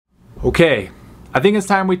Okay, I think it's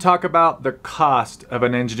time we talk about the cost of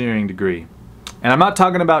an engineering degree. And I'm not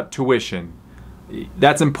talking about tuition.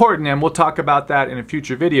 That's important, and we'll talk about that in a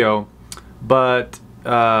future video. But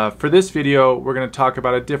for this video, we're going to talk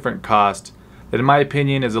about a different cost that, in my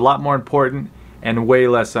opinion, is a lot more important and way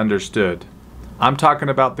less understood. I'm talking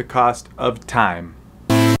about the cost of time.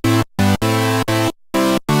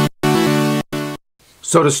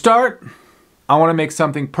 So to start, I want to make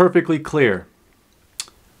something perfectly clear.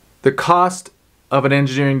 The cost of an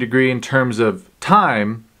engineering degree in terms of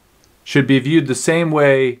time should be viewed the same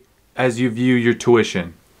way as you view your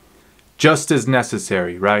tuition. Just as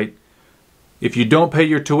necessary, right? If you don't pay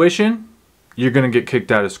your tuition, you're going to get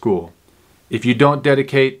kicked out of school. If you don't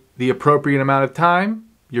dedicate the appropriate amount of time,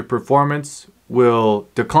 your performance will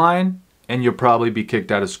decline and you'll probably be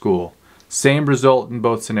kicked out of school. Same result in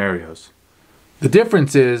both scenarios. The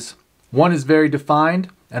difference is, one is very defined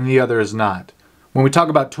and the other is not. When we talk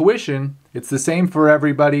about tuition, it's the same for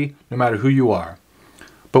everybody, no matter who you are.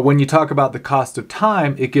 But when you talk about the cost of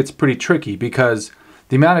time, it gets pretty tricky because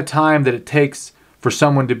the amount of time that it takes for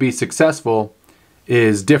someone to be successful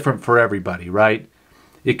is different for everybody, right?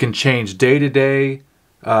 It can change day to day,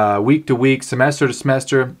 week to week, semester to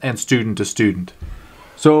semester, and student to student.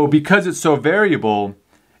 So because it's so variable,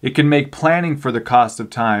 it can make planning for the cost of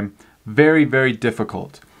time very, very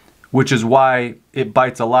difficult, which is why it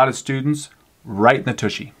bites a lot of students right in the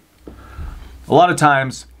tushy. A lot of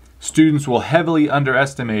times, students will heavily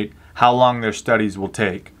underestimate how long their studies will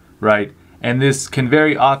take, right? And this can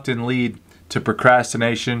very often lead to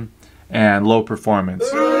procrastination and low performance.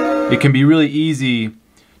 It can be really easy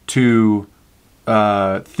to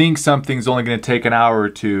think something's only going to take an hour or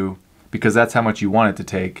two because that's how much you want it to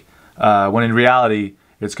take, when in reality,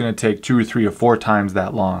 it's going to take 2 or 3 or 4 times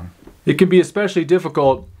that long. It can be especially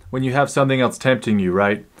difficult when you have something else tempting you,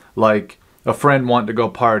 right? Like a friend wanting to go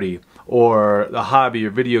party, or a hobby or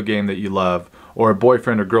video game that you love, or a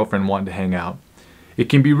boyfriend or girlfriend wanting to hang out. It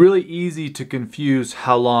can be really easy to confuse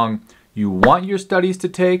how long you want your studies to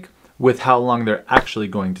take with how long they're actually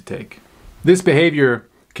going to take. This behavior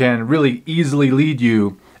can really easily lead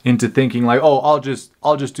you into thinking like, oh, I'll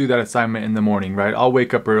just do that assignment in the morning, right? I'll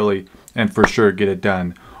wake up early and for sure get it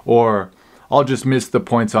done. Or I'll just miss the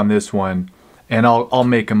points on this one and I'll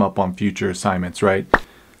make them up on future assignments, right?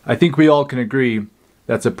 I think we all can agree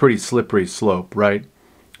that's a pretty slippery slope, right?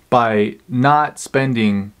 By not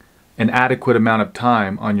spending an adequate amount of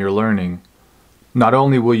time on your learning, not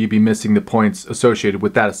only will you be missing the points associated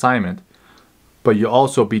with that assignment, but you'll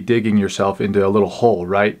also be digging yourself into a little hole,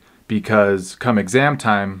 right? Because come exam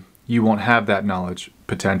time, you won't have that knowledge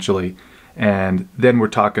potentially, and then we're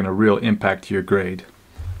talking a real impact to your grade.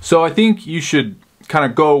 So I think you should kind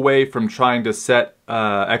of go away from trying to set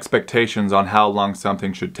expectations on how long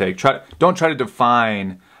something should take. Don't try to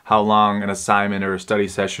define how long an assignment or a study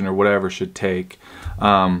session or whatever should take.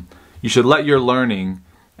 You should let your learning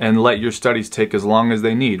and let your studies take as long as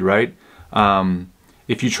they need, right?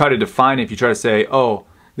 If you try to define it, if you try to say, oh,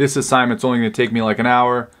 this assignment's only going to take me like an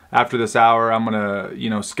hour, after this hour I'm going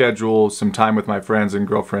to, schedule some time with my friends and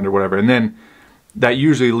girlfriend or whatever, and then that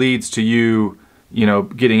usually leads to you,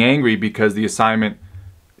 getting angry because the assignment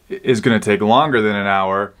is going to take longer than an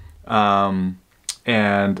hour,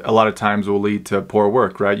 and a lot of times will lead to poor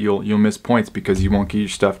work, right? You'll miss points because you won't get your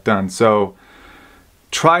stuff done. So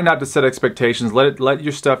try not to set expectations. Let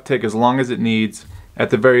your stuff take as long as it needs. At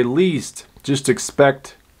the very least, just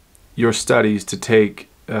expect your studies to take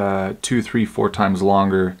 2, 3, 4 times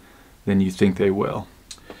longer than you think they will.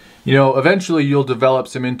 Eventually you'll develop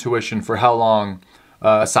some intuition for how long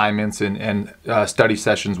assignments and study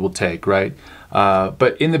sessions will take, right?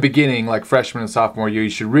 But in the beginning, like freshman and sophomore year, you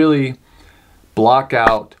should really block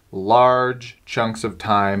out large chunks of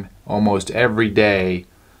time almost every day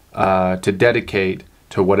to dedicate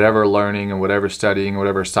to whatever learning and whatever studying,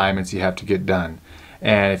 whatever assignments you have to get done.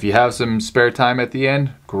 And if you have some spare time at the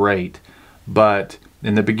end, great. But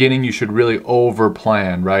in the beginning, you should really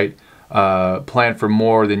over-plan, right? Plan for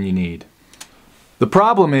more than you need. The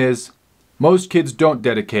problem is, most kids don't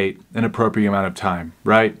dedicate an appropriate amount of time,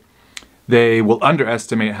 right? They will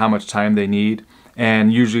underestimate how much time they need,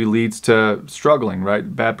 and usually leads to struggling,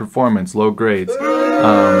 right? Bad performance, low grades.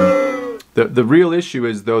 The real issue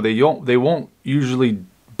is, though, they won't usually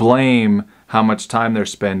blame how much time they're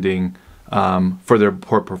spending for their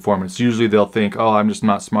poor performance. Usually they'll think, oh, I'm just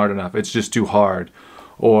not smart enough, it's just too hard,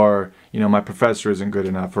 or my professor isn't good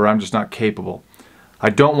enough, or I'm just not capable. I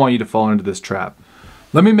don't want you to fall into this trap.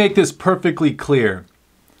 Let me make this perfectly clear.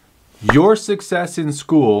 Your success in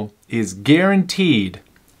school is guaranteed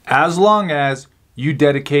as long as you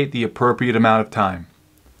dedicate the appropriate amount of time.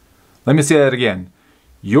 Let me say that again.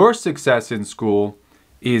 Your success in school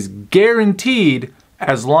is guaranteed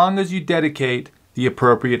as long as you dedicate the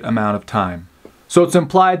appropriate amount of time. So it's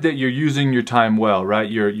implied that you're using your time well, right?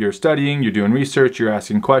 You're studying, you're doing research, you're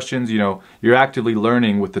asking questions, you're actively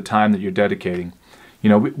learning with the time that you're dedicating.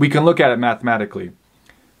 We can look at it mathematically.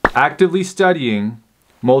 Actively studying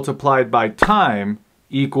multiplied by time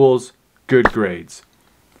equals good grades.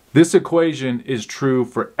 This equation is true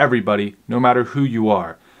for everybody, no matter who you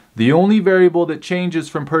are. The only variable that changes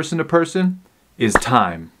from person to person is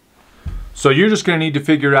time. So you're just going to need to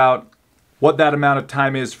figure out what that amount of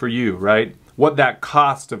time is for you, right? What that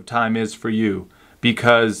cost of time is for you.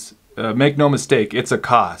 Because make no mistake, it's a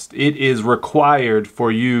cost. It is required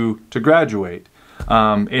for you to graduate.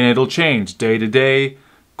 And it'll change day to day,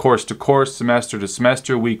 course to course, semester to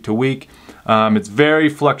semester, week to week. It's very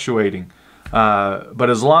fluctuating. But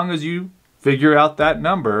as long as you figure out that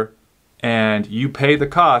number and you pay the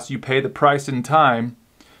cost, you pay the price in time,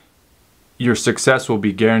 your success will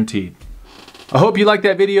be guaranteed. I hope you liked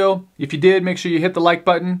that video. If you did, make sure you hit the like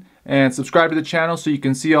button and subscribe to the channel so you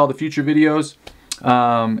can see all the future videos.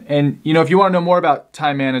 And if you want to know more about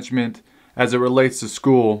time management as it relates to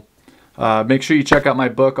school, make sure you check out my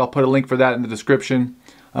book. I'll put a link for that in the description.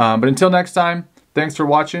 But until next time, thanks for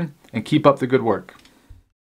watching and keep up the good work.